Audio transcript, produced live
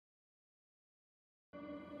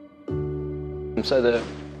So the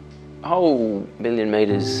whole Million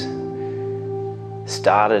Meters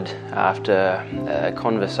started after a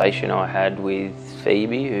conversation I had with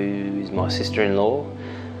Phoebe, who is my sister-in-law.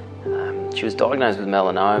 She was diagnosed with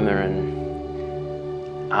melanoma,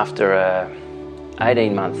 and after a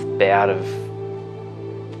 18-month bout of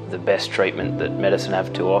the best treatment that medicine has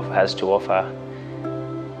to offer,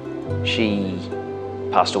 she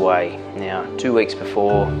passed away. Now, 2 weeks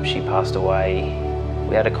before she passed away,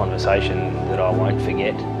 we had a conversation that I won't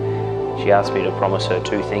forget. She asked me to promise her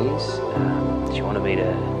 2 things. She wanted me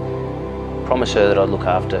to promise her that I'd look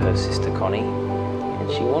after her sister Connie,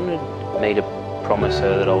 and she wanted me to promise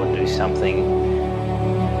her that I would do something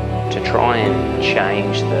to try and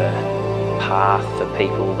change the path for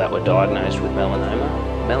people that were diagnosed with melanoma.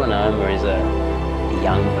 Melanoma is a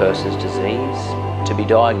young person's disease. To be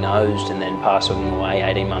diagnosed and then passing away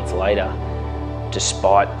 18 months later,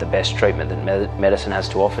 despite the best treatment that medicine has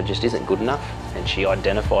to offer, just isn't good enough, and she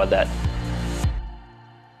identified that.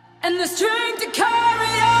 And the strength to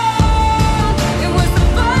carry on, it was the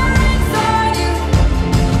fire inside you,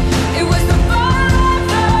 it was the fire I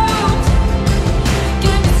felt,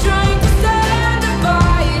 gave me strength to stand and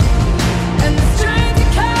fight, and the strength to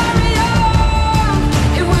carry on,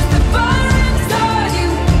 it was the fire inside you,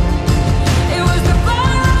 it was the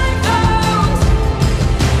fire I felt,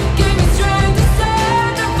 gave me strength to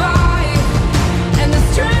stand and fight, and the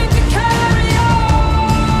strength to carry on.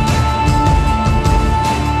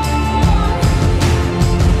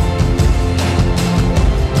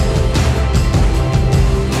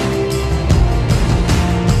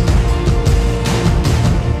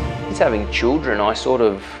 Having children, I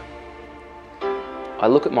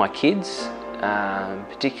look at my kids,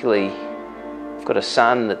 particularly I've got a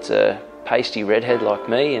son that's a pasty redhead like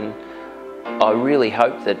me, and I really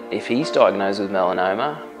hope that if he's diagnosed with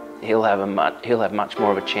melanoma, he'll have much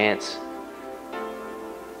more of a chance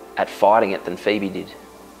at fighting it than Phoebe did.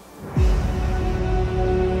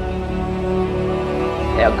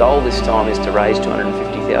 Our goal this time is to raise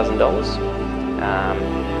 $250,000.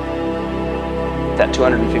 That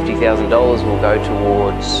 $250,000 will go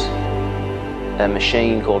towards a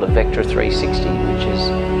machine called a Vector 360, which is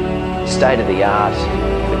state-of-the-art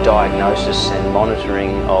for diagnosis and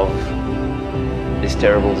monitoring of this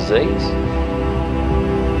terrible disease.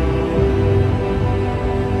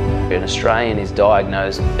 An Australian is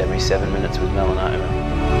diagnosed every 7 minutes with melanoma.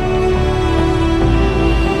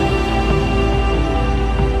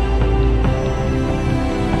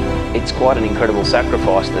 It's quite an incredible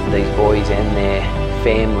sacrifice that these boys and their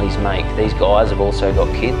families make. These guys have also got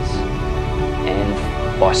kids, and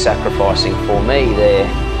by sacrificing for me, they're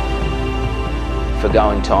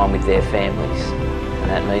forgoing time with their families. And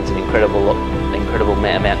that means an incredible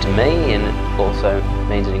amount to me, and it also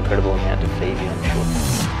means an incredible amount to Phoebe, I'm sure.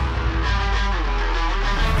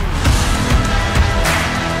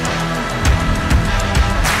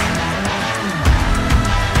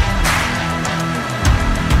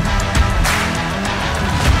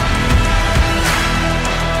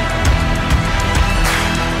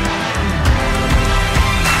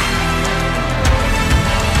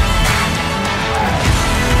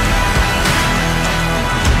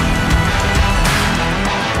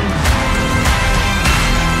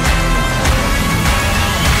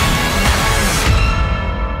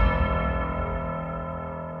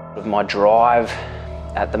 My drive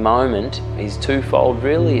at the moment is twofold,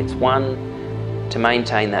 really. It's one, to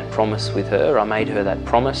maintain that promise with her. I made her that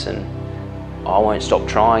promise, and I won't stop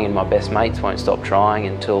trying, and my best mates won't stop trying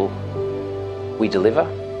until we deliver.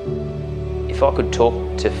 If I could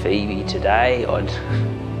talk to Phoebe today, I'd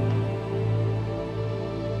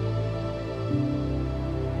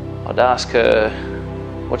ask her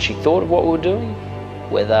what she thought of what we were doing,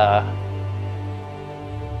 whether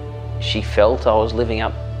she felt I was living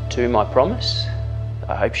up to my promise.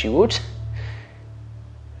 I hope she would,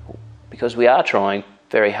 because we are trying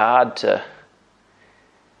very hard to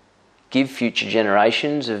give future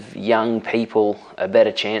generations of young people a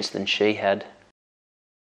better chance than she had.